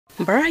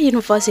Mbarara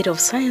University of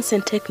Science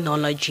and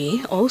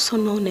Technology, also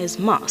known as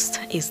MUST,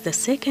 is the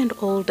second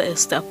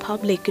oldest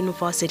public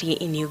university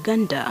in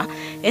Uganda,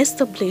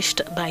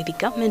 established by the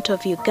government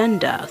of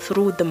Uganda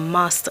through the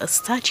MUST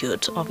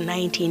Statute of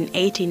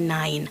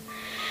 1989.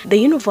 The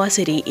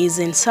university is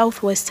in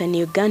southwestern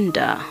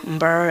Uganda,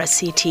 Mbarara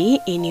City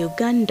in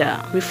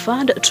Uganda,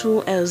 referred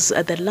to as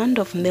the land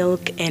of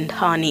milk and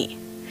honey.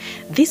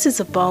 This is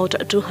about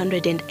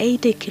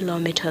 280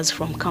 kilometers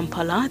from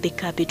Kampala, the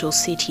capital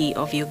city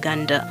of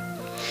Uganda.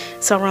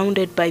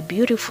 Surrounded by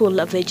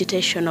beautiful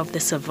vegetation of the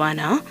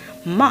savannah,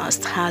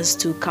 MUST has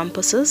two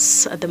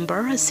campuses. The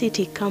Mbarara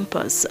City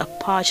campus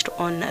perched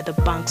on the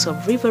banks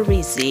of River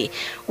Rizi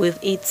with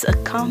its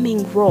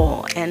calming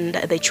roar, and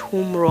the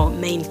Chuhumuro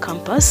main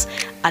campus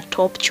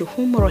atop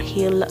Chuhumuro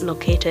Hill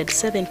located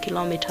 7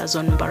 kilometers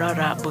on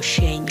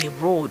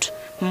Mbarara-Bushenyi Road.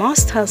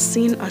 MUST has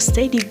seen a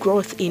steady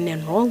growth in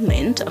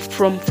enrollment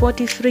from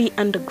 43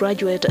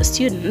 undergraduate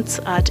students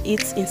at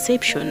its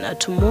inception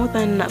to more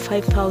than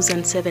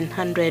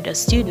 5,700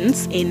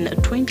 students in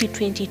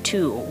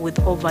 2022, with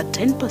over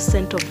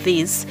 10% of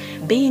these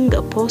being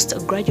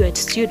postgraduate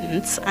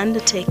students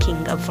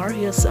undertaking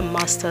various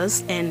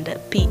master's and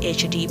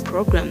PhD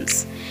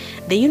programs.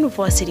 The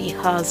university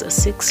has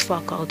 6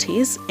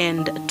 faculties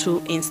and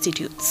 2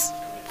 institutes.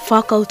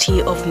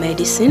 Faculty of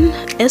Medicine,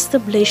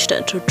 established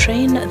to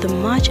train the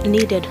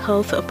much-needed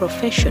health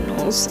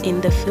professionals in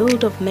the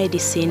field of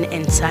medicine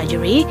and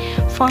surgery,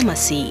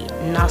 pharmacy,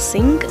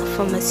 nursing,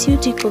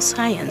 pharmaceutical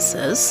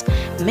sciences,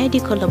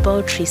 medical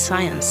laboratory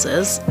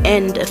sciences,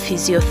 and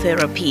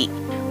physiotherapy.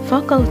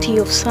 Faculty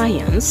of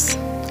Science,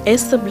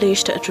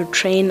 established to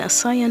train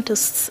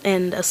scientists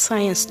and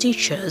science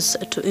teachers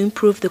to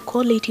improve the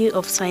quality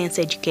of science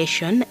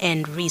education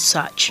and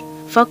research.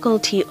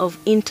 Faculty of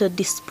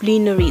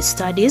Interdisciplinary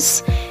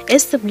Studies,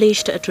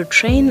 established to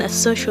train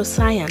social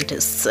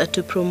scientists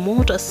to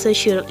promote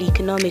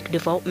socio-economic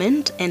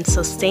development and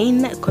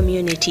sustain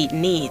community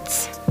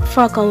needs.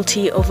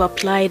 Faculty of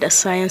Applied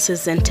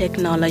Sciences and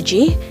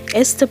Technology,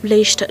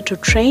 established to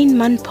train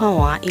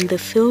manpower in the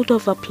field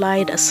of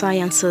applied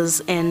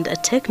sciences and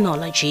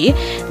technology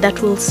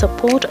that will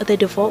support the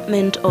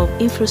development of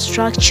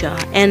infrastructure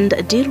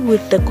and deal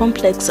with the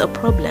complex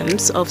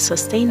problems of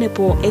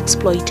sustainable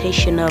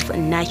exploitation of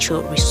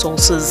natural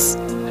resources.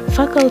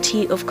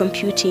 Faculty of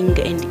Computing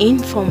and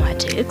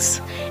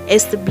Informatics,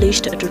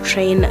 established to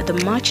train the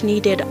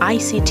much-needed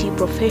ICT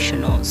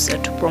professionals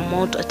to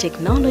promote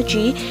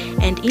technology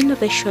and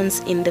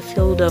innovations in the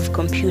field of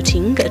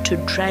computing to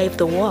drive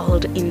the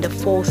world in the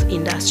 4th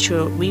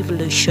Industrial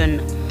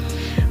Revolution.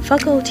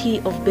 Faculty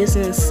of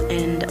Business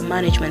and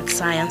Management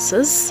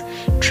Sciences,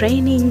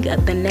 training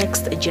the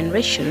next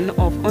generation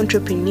of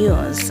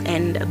entrepreneurs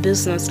and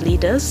business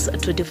leaders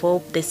to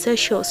develop the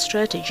social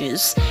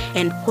strategies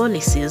and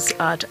policies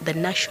at the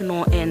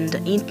national and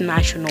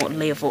international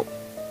level.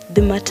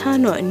 The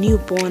Maternal,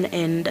 Newborn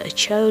and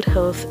Child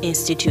Health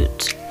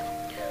Institute,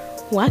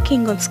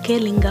 working on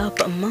scaling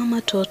up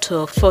Mama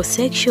Toto for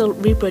sexual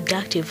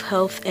reproductive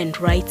health and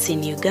rights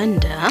in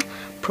Uganda,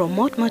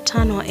 promote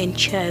maternal and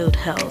child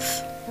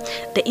health.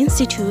 The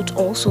Institute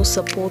also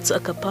supports a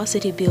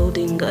capacity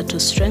building to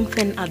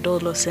strengthen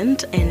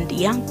adolescent and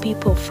young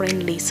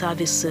people-friendly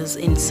services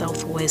in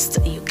southwest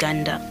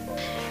Uganda.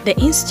 The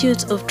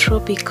Institute of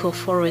Tropical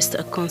Forest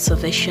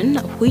Conservation,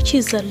 which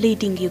is a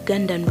leading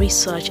Ugandan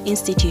research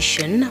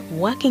institution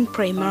working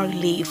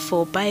primarily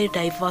for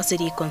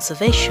biodiversity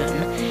conservation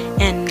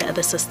and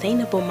the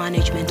sustainable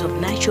management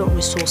of natural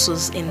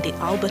resources in the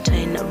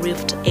Albertine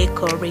Rift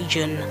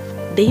ecoregion.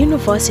 The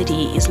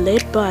university is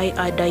led by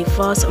a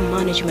diverse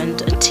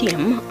management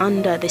team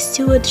under the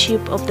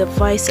stewardship of the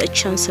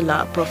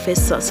Vice-Chancellor,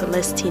 Professor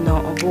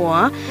Celestino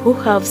Oboa, who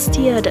have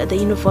steered the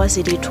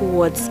university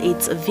towards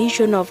its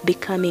vision of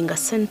becoming a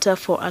center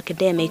for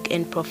academic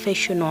and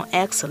professional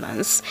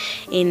excellence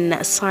in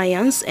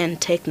science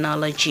and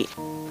technology.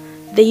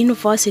 The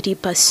university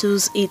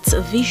pursues its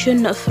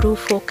vision through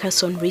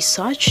focus on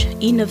research,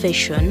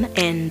 innovation,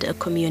 and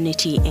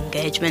community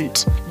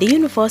engagement. The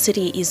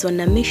university is on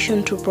a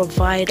mission to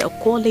provide a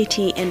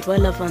quality and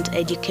relevant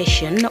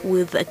education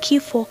with a key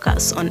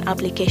focus on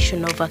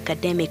application of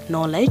academic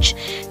knowledge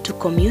to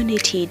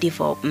community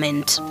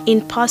development.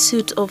 In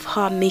pursuit of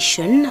her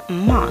mission,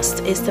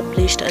 MUST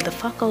established the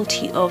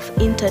Faculty of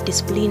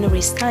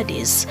Interdisciplinary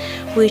Studies,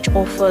 which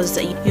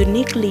offers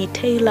uniquely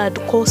tailored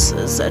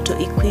courses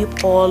to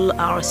equip all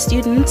our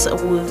students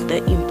with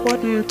the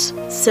important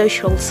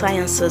social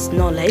sciences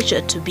knowledge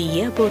to be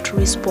able to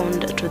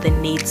respond to the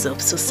needs of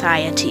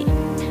society.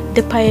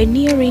 The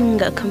pioneering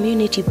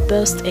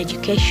community-based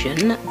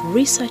education,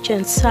 research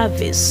and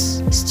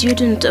service,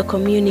 student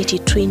community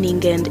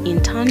training and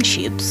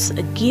internships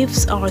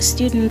gives our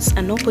students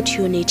an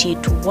opportunity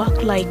to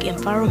work-like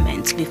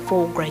environments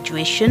before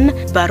graduation,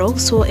 but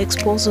also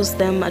exposes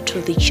them to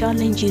the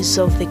challenges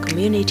of the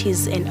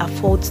communities and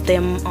affords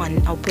them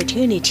an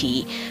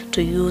opportunity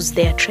to use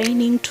their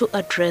training to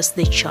address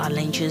the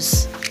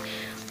challenges.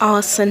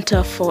 Our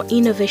Center for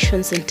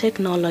Innovations and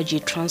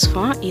Technology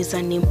Transfer is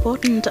an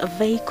important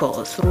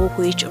vehicle through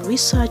which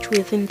research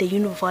within the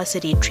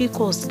university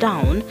trickles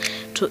down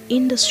to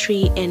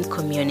industry and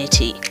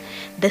community.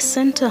 The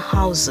center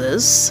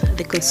houses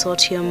the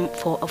Consortium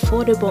for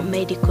Affordable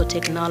Medical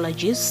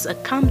Technologies,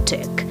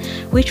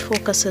 CAMTech, which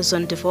focuses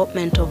on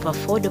development of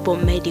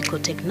affordable medical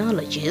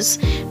technologies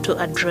to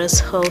address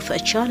health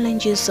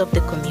challenges of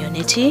the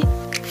community.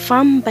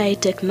 Farm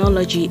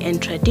Biotechnology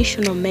and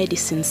Traditional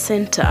Medicine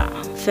Center,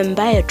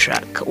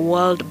 Mbarara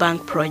World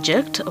Bank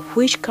Project,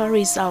 which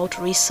carries out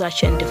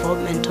research and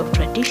development of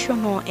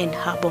traditional and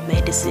herbal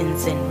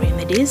medicines and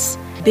remedies.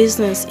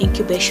 Business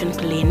Incubation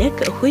Clinic,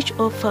 which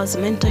offers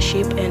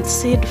mentorship and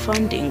seed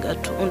funding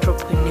to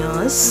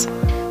entrepreneurs.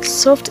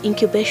 Soft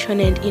Incubation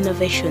and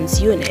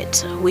Innovations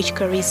Unit, which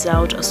carries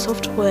out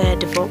software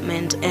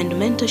development and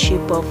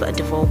mentorship of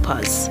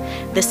developers.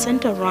 The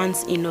center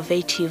runs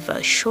innovative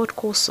short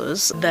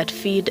courses that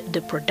feed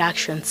the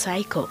production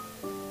cycle.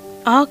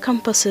 Our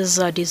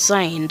campuses are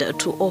designed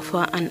to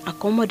offer an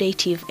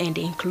accommodative and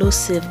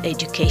inclusive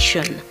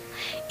education.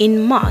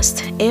 In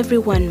MAST,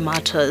 everyone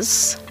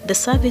matters. The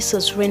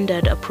services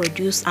rendered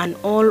produce an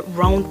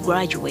all-round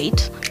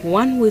graduate,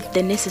 one with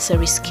the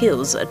necessary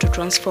skills to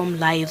transform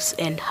lives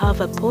and have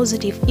a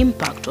positive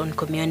impact on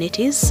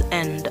communities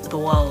and the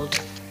world.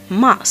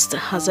 MAST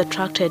has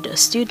attracted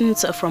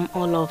students from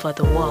all over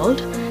the world.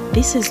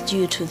 This is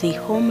due to the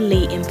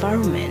homely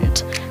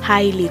environment,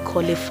 highly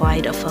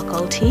qualified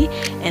faculty,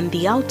 and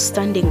the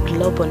outstanding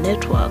global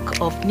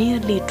network of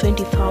nearly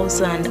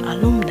 20,000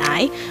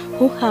 alumni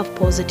who have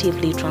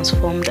positively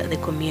transformed the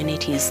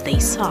communities they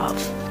serve.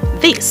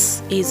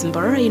 This is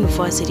Mbarara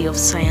University of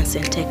Science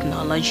and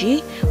Technology,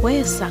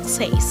 where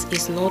success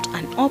is not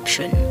an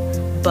option,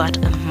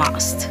 but a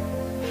must.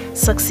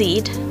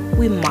 Succeed,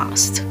 we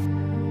must.